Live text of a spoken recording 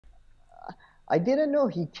I didn't know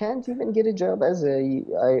he can't even get a job as a.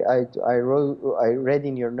 I read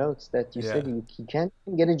in your notes that you Yeah. said he can't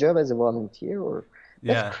even get a job as a volunteer, or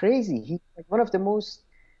that's Yeah. crazy. He's like one of the most,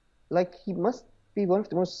 like, he must be one of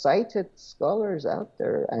the most cited scholars out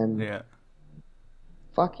there, and Yeah.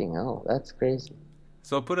 fucking hell, that's crazy.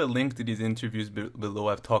 So I'll put a link to these interviews below.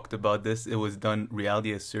 I've talked about this. It was done,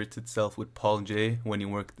 Reality Asserts Itself, with Paul J. when he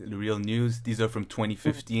worked at the Real News. These are from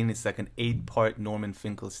 2015. It's like an 8-part Norman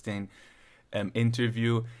Finkelstein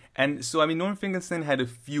interview. And so, I mean, Norman Finkelstein had a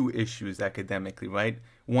few issues academically, right?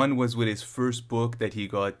 One was with his first book that he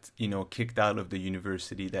got, kicked out of the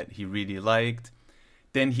university that he really liked.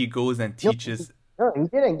 Then he goes and No, teaches. no, he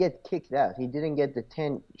didn't get kicked out. He didn't get the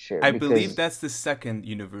 10 share I believe because, that's the second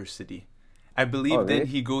university. I oh, believe then really?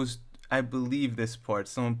 he goes. I believe this part.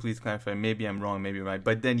 Someone please clarify. Maybe I'm wrong. Maybe I'm right.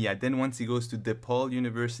 But then yeah. Then once he goes to DePaul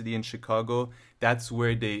University in Chicago, that's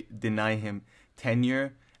where they deny him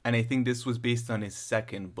tenure. And I think this was based on his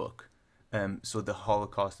second book. So the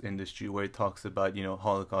Holocaust industry, where it talks about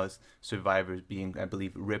Holocaust survivors being, I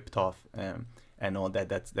believe, ripped off, and all that.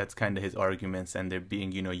 That's kind of his arguments, and they're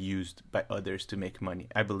being used by others to make money.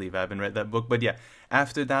 I believe I haven't read that book, but yeah.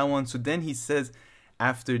 After that one, so then he says,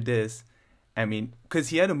 after this, I mean, because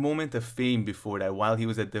he had a moment of fame before that. While he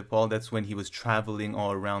was at DePaul, that's when he was traveling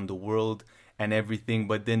all around the world and everything.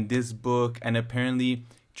 But then this book, and apparently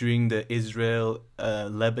during the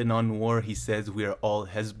Israel-Lebanon war, he says we are all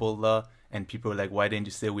Hezbollah, and people are like, why didn't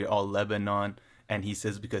you say we're all Lebanon? And he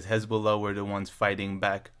says because Hezbollah were the ones fighting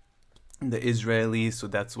back the Israelis, so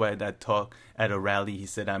that's why that talk at a rally he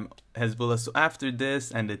said I'm Hezbollah. So after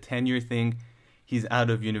this and the tenure thing, he's out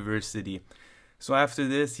of university. So after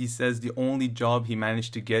this, he says the only job he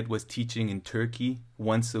managed to get was teaching in Turkey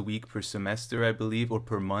once a week per semester, I believe, or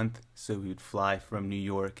per month. So he would fly from New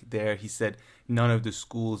York there. He said none of the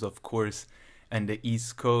schools, of course, and the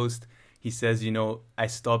East Coast. He says, I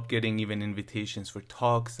stopped getting even invitations for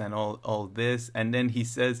talks and all this. And then he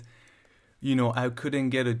says, I couldn't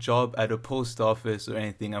get a job at a post office or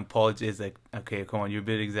anything. And Paul J is like, okay, come on, you're a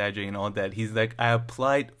bit exaggerating and all that. He's like, I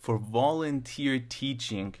applied for volunteer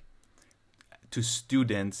teaching to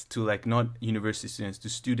students, to like not university students, to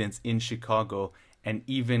students in Chicago, and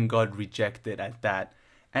even got rejected at that.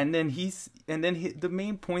 The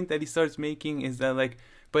main point that he starts making is that, like,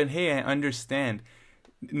 but hey, I understand.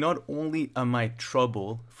 Not only am I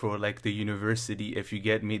trouble for like the university if you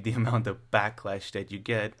get me the amount of backlash that you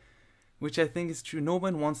get, which I think is true. No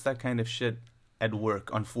one wants that kind of shit at work,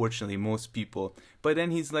 unfortunately, most people. But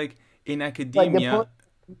then he's like, in Like, the point academia,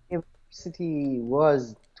 of university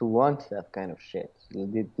was to want that kind of shit.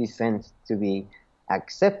 This sense to be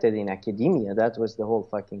accepted in academia. That was the whole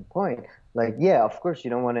fucking point. Like, yeah, of course you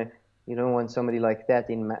don't want somebody like that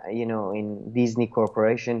in, in Disney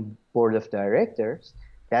Corporation board of directors.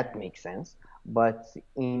 That makes sense. But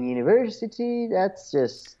in university, that's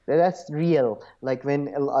real. Like,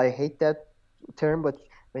 when I hate that term, but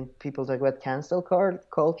when people talk about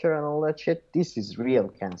culture and all that shit, this is real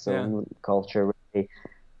yeah, cancel culture, where they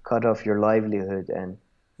cut off your livelihood, and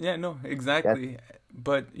yeah, no, that. exactly.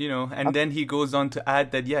 But and then he goes on to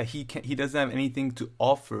add that yeah, he doesn't have anything to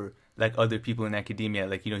offer like other people in academia.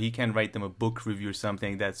 Like he can't write them a book review or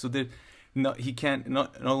something like that. So that he can't,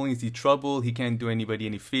 not only is he trouble, he can't do anybody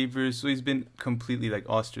any favors. So he's been completely like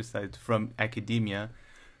ostracized from academia.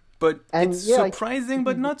 But it's And yeah, surprising,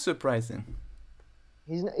 but not surprising.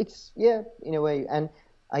 it's, yeah, in a way. And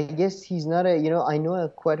I guess he's not a, I know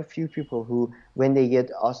quite a few people who, when they get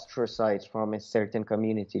ostracized from a certain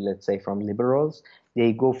community, let's say from liberals,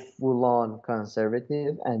 they go full on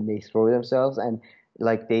conservative and they throw themselves, and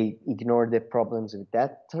like they ignore the problems with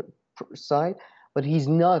that side. But he's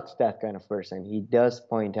not that kind of person. He does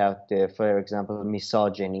point out the, for example,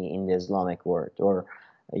 misogyny in the Islamic world, or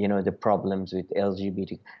the problems with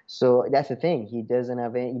LGBT. So that's the thing. He doesn't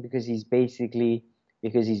have any, because he's basically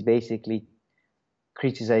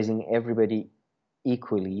criticizing everybody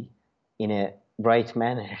equally in a right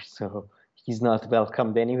manner. So he's not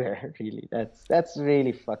welcomed anywhere, really. That's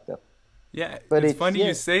really fucked up. Yeah, But it's it's, funny you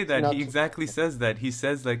yeah, say it's that. He not. exactly says that. He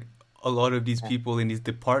says like a lot of these people in these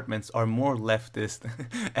departments are more leftist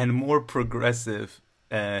and more progressive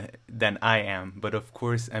than I am. But of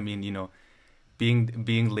course, I mean,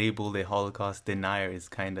 being labeled a Holocaust denier is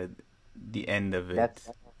kind of the end of That's,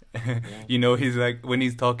 it. yeah. He's like when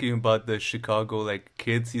he's talking about the Chicago like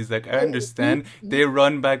kids, he's like, I Eh, he, understand. he, They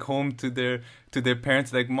run back home to their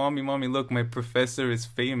parents like, mommy, look, my professor is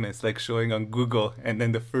famous, like showing on Google, and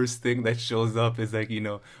then the first thing that shows up is like,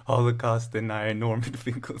 Holocaust denier Norman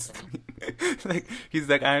Finkelstein. Like he's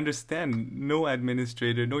like, I understand. No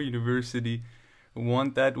administrator, no university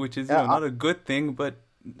want that, which is yeah, not a good thing, but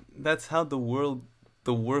that's how the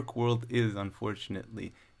work world is,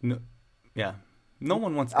 unfortunately. No, yeah, no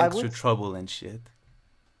one wants I extra would trouble and shit.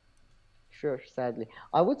 sure, sadly,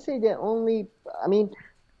 I would say the only. I mean,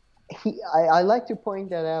 I like to point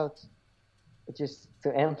that out just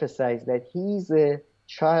to emphasize that he's a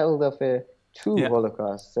child of a two Yeah,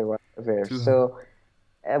 Holocaust survivors. too. So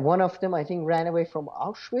one of them, I think, ran away from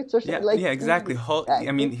Auschwitz or something. Yeah, Like, yeah, exactly.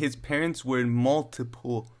 I mean, he, his parents were in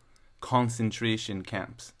multiple concentration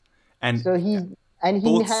camps, and so he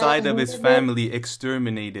both has sides of his never family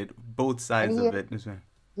exterminated. Both and sides he of it.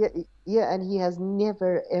 yeah yeah and he has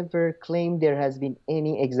never ever claimed there has been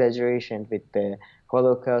any exaggeration with the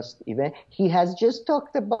Holocaust event. He has just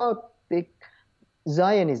talked about the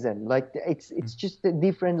Zionism, like it's just a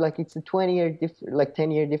different, like it's a 20-year different, like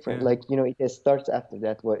 10-year different, Yeah. like it starts after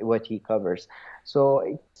that what he covers. So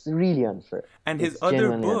it's really unfair. And It's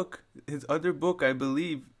genuinely unfair. his other book, I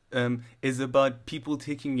believe, is about people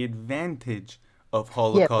taking advantage of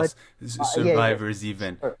Yeah, but Holocaust yeah, survivors,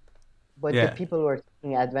 even. sure. But the Yeah, people who are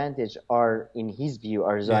taking advantage are, in his view,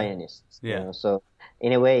 are yeah, Zionists. yeah, So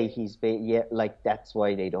in a way, yeah, like that's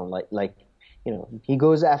why they don't like he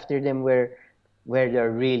goes after them where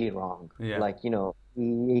they're really wrong. yeah, Like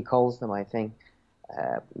he calls them, I think,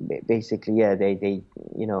 basically, yeah, they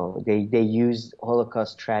they use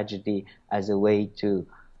Holocaust tragedy as a way to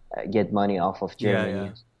get money off of yeah, Germany yeah.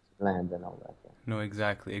 and land and all that. No,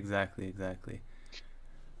 exactly, exactly, exactly.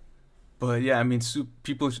 But yeah, I mean,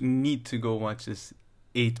 people need to go watch this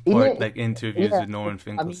eight-part Yeah, like interviews yeah. with Norman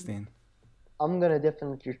I mean, Finkelstein. I'm gonna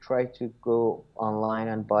definitely try to go online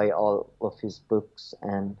and buy all of his books,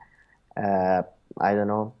 and uh, I don't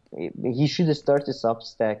know. He should start a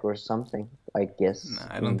Substack or something, I Nah, guess.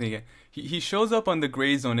 I don't think he shows up on the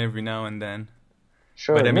Gray Zone every now and then.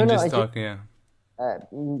 But Sure. I No, mean, no, just I just talking, yeah.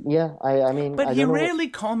 yeah. I mean, But I he don't know rarely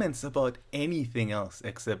comments about anything else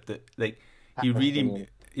except that, like, he really, Palestinian.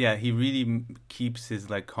 yeah, he really keeps his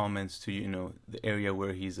like comments to, the area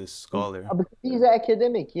where he's a scholar. Because he's an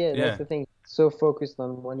academic. Yeah, that's Yeah, the thing. So focused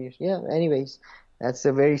on one issue. Yeah. Anyways, that's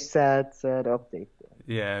a very sad update.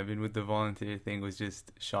 yeah. I mean, with the volunteer thing was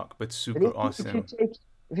just shock, but But super if you awesome.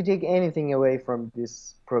 take anything away from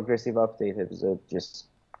this progressive update episode, just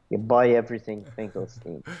you buy everything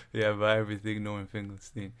Finkelstein. Yeah, by everything, Norman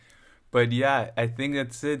Finkelstein. But yeah, I think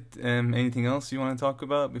that's it. Anything else you want to talk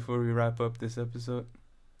about before we wrap up this episode?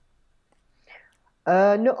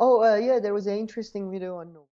 No. Oh, yeah. There was an interesting video on